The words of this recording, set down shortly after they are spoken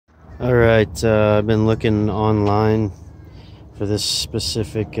Alright, I've been looking online for this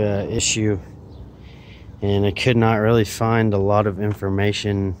specific issue, and I could not really find a lot of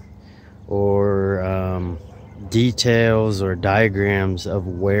information or details or diagrams of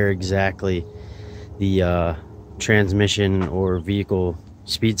where exactly the transmission or vehicle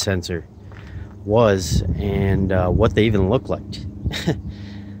speed sensor was and what they even look like.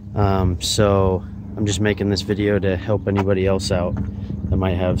 So I'm just making this video to help anybody else out that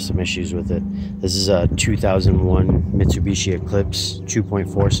might have some issues with it. This is a 2001 Mitsubishi Eclipse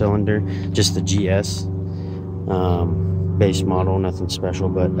 2.4 cylinder, just the GS base model, nothing special.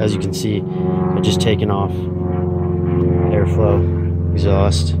 But as you can see, I just taken off airflow,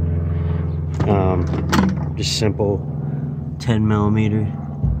 exhaust, just simple 10mm,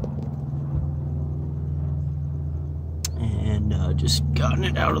 and just gotten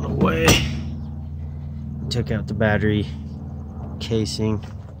it out of the way. Took out the battery casing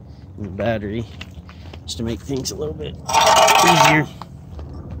and the battery just to make things a little bit easier.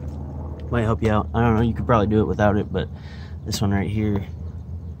 Might help you out. I don't know, you could probably do it without it, but this one right here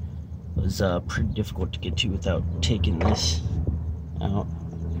was pretty difficult to get to without taking this out.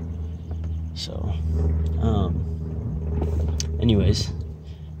 So anyways,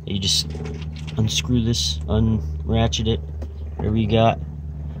 you just unscrew this, unratchet it, whatever you got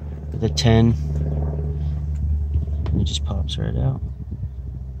with a 10. It just pops right out.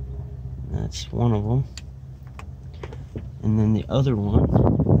 That's one of them. And then the other one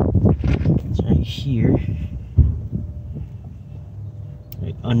is right here,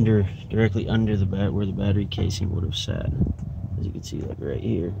 right under, directly under the where the battery casing would have sat. As you can see, like right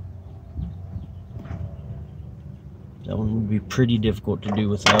here. That one would be pretty difficult to do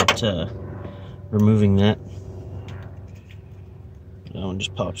without removing that. That one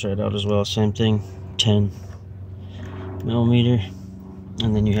just pops right out as well. Same thing, 10mm.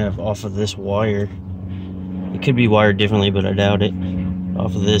 And then you have off of this wire, it could be wired differently, but I doubt it.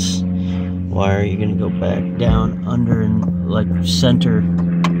 Off of this wire, you're gonna go back down under and like center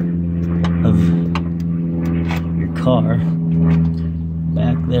of your car,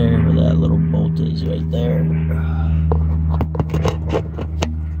 back there where that little bolt is, right there.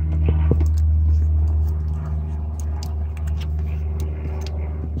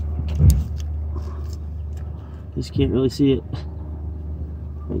 Just can't really see it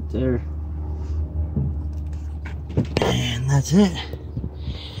right there, and that's it.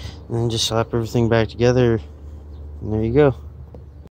 And then just slap everything back together, and there you go.